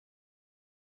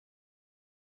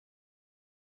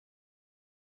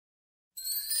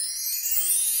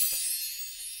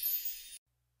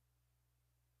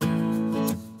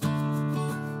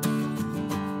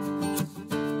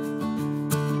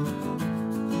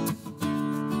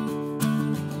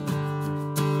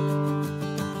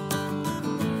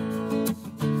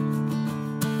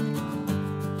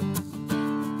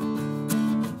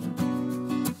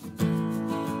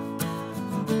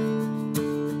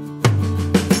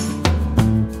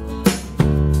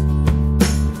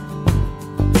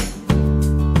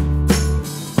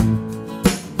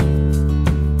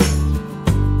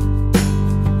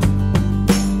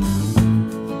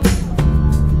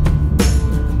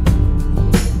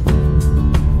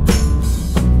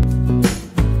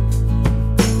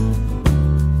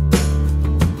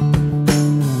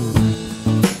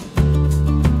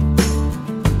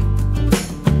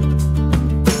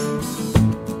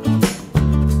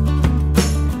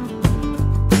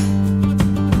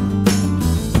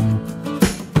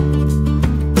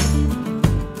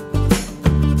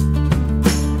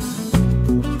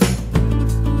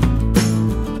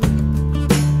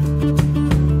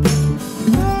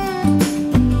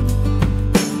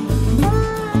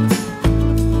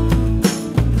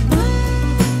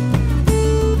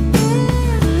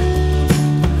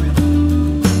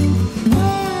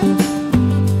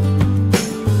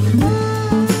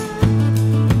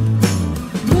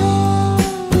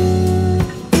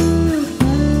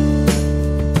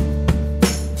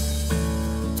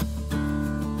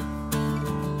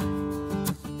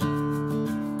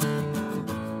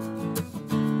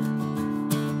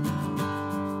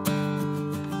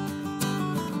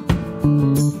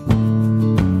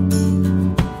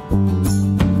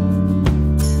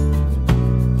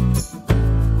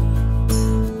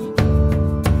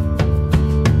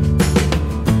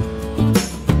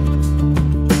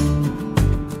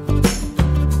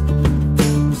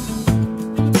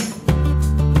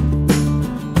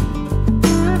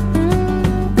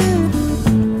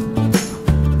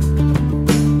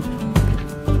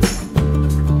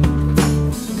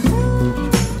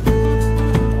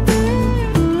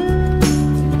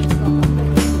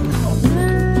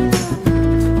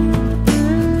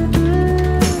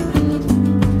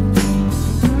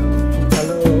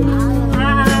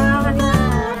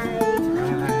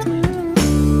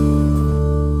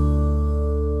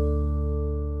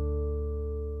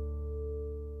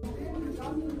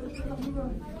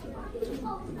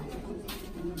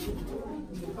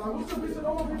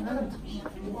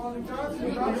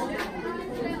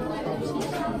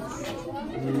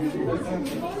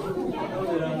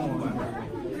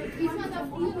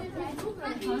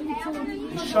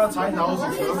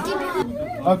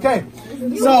Okay,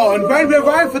 so and when we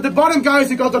arrive at the bottom, guys,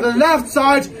 you got on the left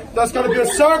side, there's going to be a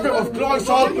circle of glowing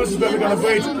salt bushes where we're going to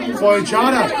wait for each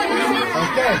other.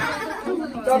 Okay.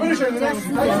 Da bin ich schon.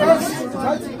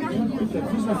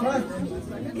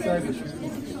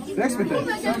 Next bitte.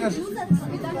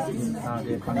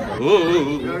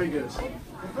 Very good.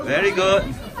 Very good.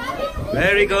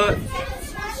 Very good.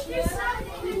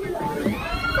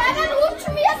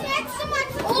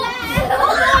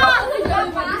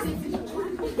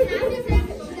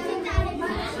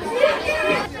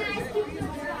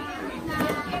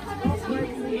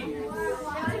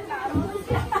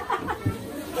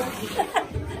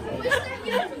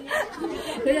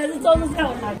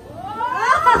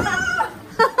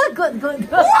 Good.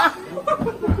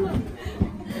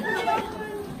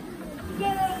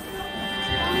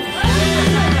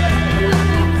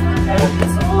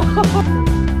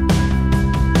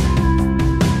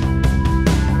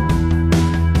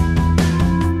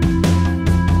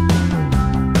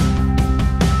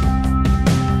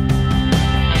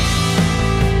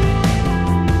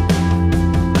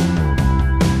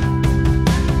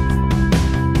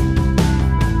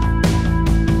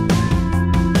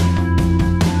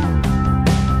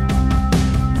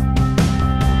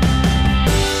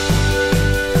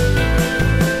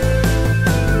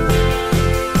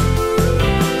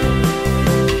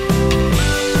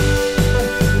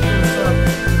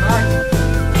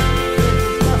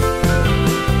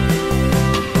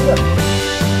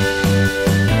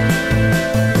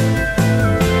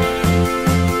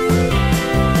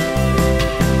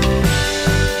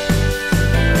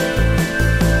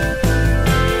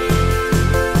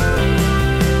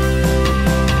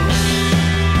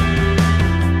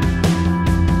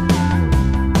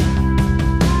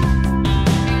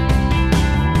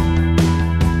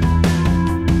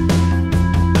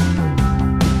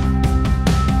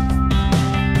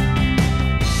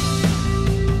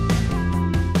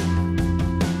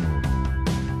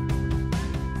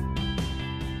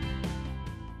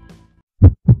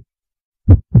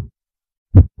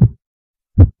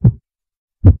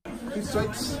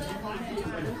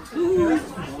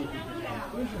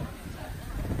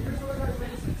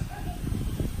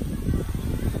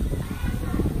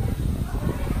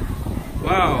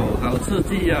 Wow， 好刺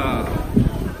激呀！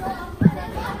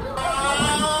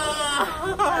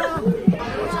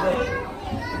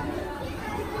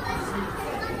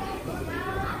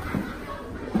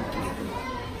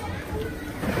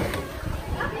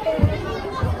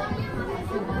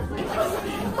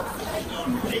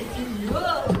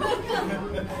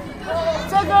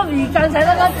这个比刚才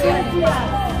那个刺激啊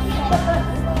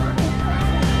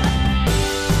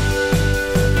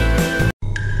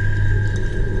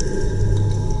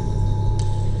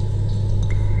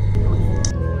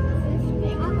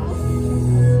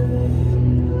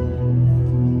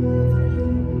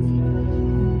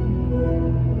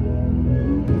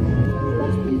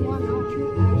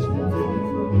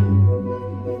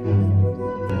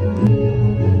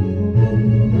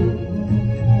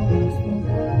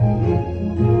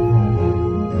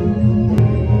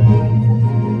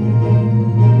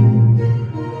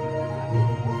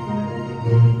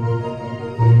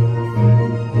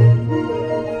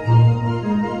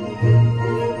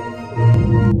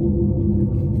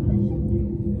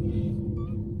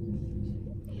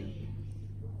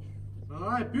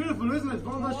！Alright, beautiful, isn't it?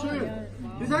 Wunderschön.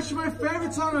 It's actually my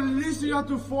favorite song and I listen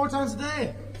to it 4 times a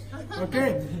day.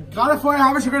 Okay, gerade vorher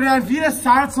habe ich schon gehört, wie das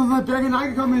Salz unter den Bergen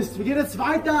angekommen ist. Wir gehen jetzt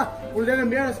weiter und werden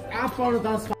mehr das abbauen und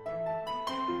das.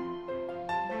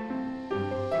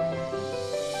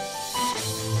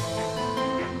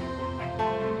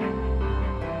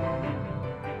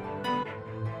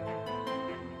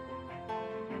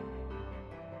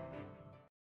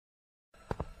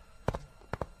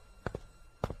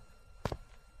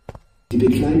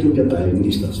 Bekleidung der beiden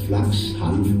ist aus Flachs,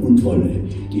 Hanf und Wolle,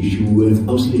 die Schuhe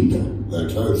aus Leder. Their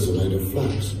clothes are made of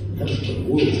flax, hemp and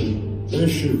wool, their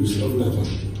shoes of leather.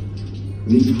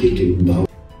 Mit Pittenbau.